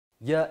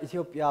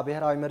የኢትዪጵያ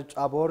ብሄራዊ ምርጫ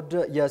ቦርድ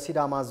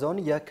የሲዳማ ዞን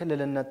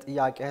የክልልነት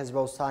ጥያቄ ህዝበ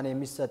ውሳኔ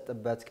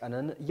የሚሰጥበት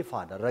ቀንን ይፋ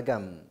አደረገ።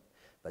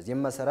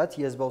 በዚህም መሰረት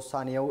የህዝበ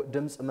ውሳኔው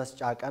ድምጽ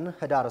መስጫ ቀን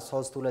ህዳር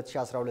 3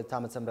 2012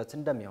 ዓ.ም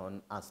እንደሚሆን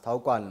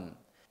አስታውቋል።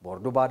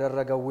 ቦርዱ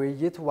ባደረገው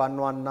ውይይት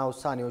ዋና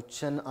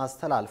ውሳኔዎችን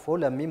አስተላልፎ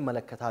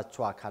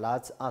ለሚመለከታቸው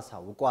አካላት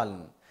አሳውቋል።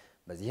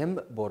 በዚህም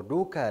ቦርዱ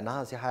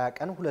ከነሐሴ 20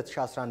 ቀን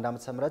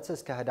 2011 ዓ.ም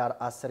እስከ ህዳር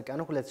 10 ቀን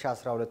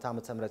 2012 ዓ.ም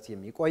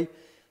የሚቆይ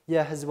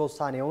የህዝብ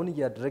ውሳኔውን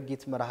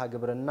የድርጊት መርሃ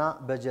ግብርና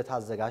በጀት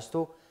አዘጋጅቶ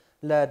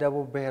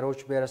ለደቡብ ብሔሮች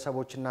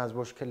ብሔረሰቦችና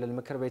ህዝቦች ክልል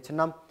ምክር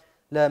ቤትና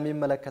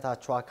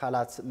ለሚመለከታቸው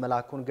አካላት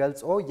መላኩን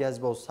ገልጾ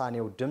የህዝብ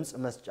ውሳኔው ድምጽ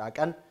መስጫ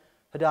ቀን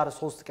ህዳር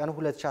 3 ቀን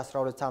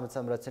 2012 ዓ.ም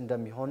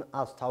እንደሚሆን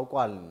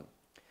አስታውቋል።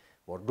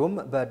 ቦርዱም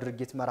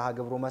በድርጊት መርሃ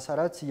ግብሩ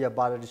መሰረት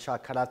የባለድርሻ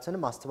አካላትን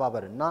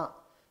ማስተባበርና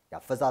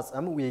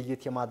ያፈጻጸም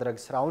ውይይት የማድረግ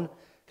ስራውን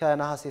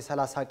ከነሐሴ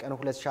 30 ቀን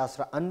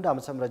 2011 ዓ.ም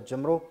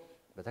ጀምሮ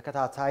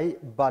በተከታታይ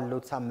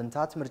ባሉት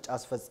ሳምንታት ምርጫ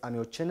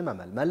አስፈጻሚዎችን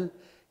መመልመል፣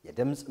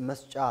 የድምጽ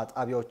መስጫ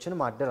ጣቢያዎችን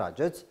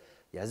ማደራጀት፣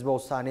 የህዝብ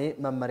ውሳኔ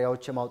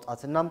መመሪያዎች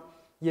ማውጣትና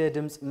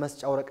የድምጽ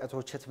መስጫ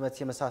ወረቀቶች ህትመት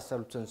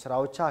የመሳሰሉትን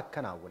ስራዎች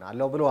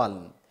አከናውናለሁ ብለዋል።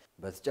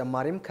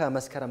 በተጨማሪም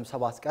ከመስከረም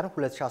 7 ቀን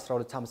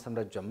 2012 ዓ.ም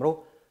ጀምሮ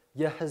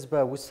የህዝብ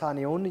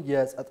ውሳኔውን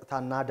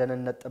የጸጥታና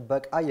ደህንነት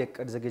ጥበቃ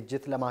የቅድ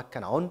ዝግጅት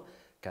ለማከናወን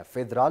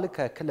ከፌደራል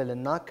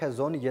ከክልልና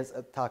ከዞን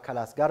የጸጥታ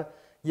አካላት ጋር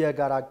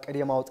የጋራ ቅድ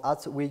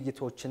የማውጣት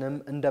ውይይቶችንም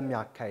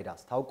እንደሚያካሂድ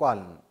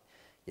አስታውቋል።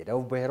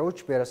 የደቡብ ብሔሮች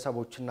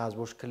ብሔረሰቦችና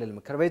ህዝቦች ክልል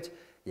ምክር ቤት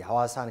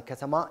የሐዋሳን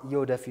ከተማ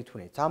የወደፊት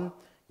ሁኔታ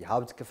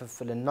የሀብት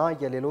ክፍፍልና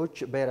የሌሎች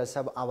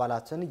ብሔረሰብ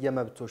አባላትን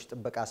የመብቶች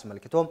ጥበቃ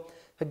አስመልክቶ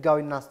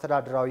ህጋዊና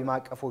አስተዳደራዊ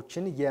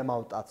ማዕቀፎችን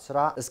የማውጣት ስራ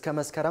እስከ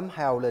መስከረም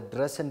 22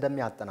 ድረስ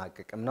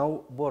እንደሚያጠናቅቅም ነው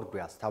ቦርዱ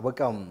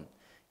ያስታወቀው።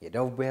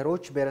 የደቡብ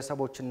ብሔሮች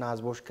ብሔረሰቦችና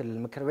ህዝቦች ክልል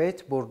ምክር ቤት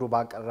ቦርዱ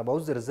ባቀረበው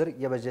ዝርዝር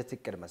የበጀት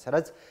እቅድ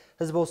መሰረት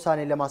ህዝብ ውሳኔ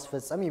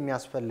ለማስፈጸም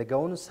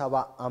የሚያስፈልገውን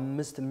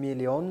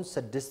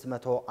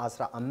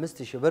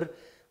 75,615,000 ብር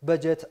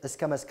በጀት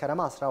እስከ መስከረም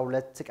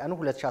 12 ቀን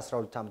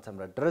 2012 ዓ.ም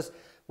ድረስ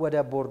ወደ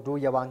ቦርዱ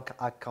የባንክ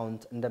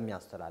አካውንት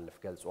እንደሚያስተላልፍ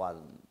ገልጿል።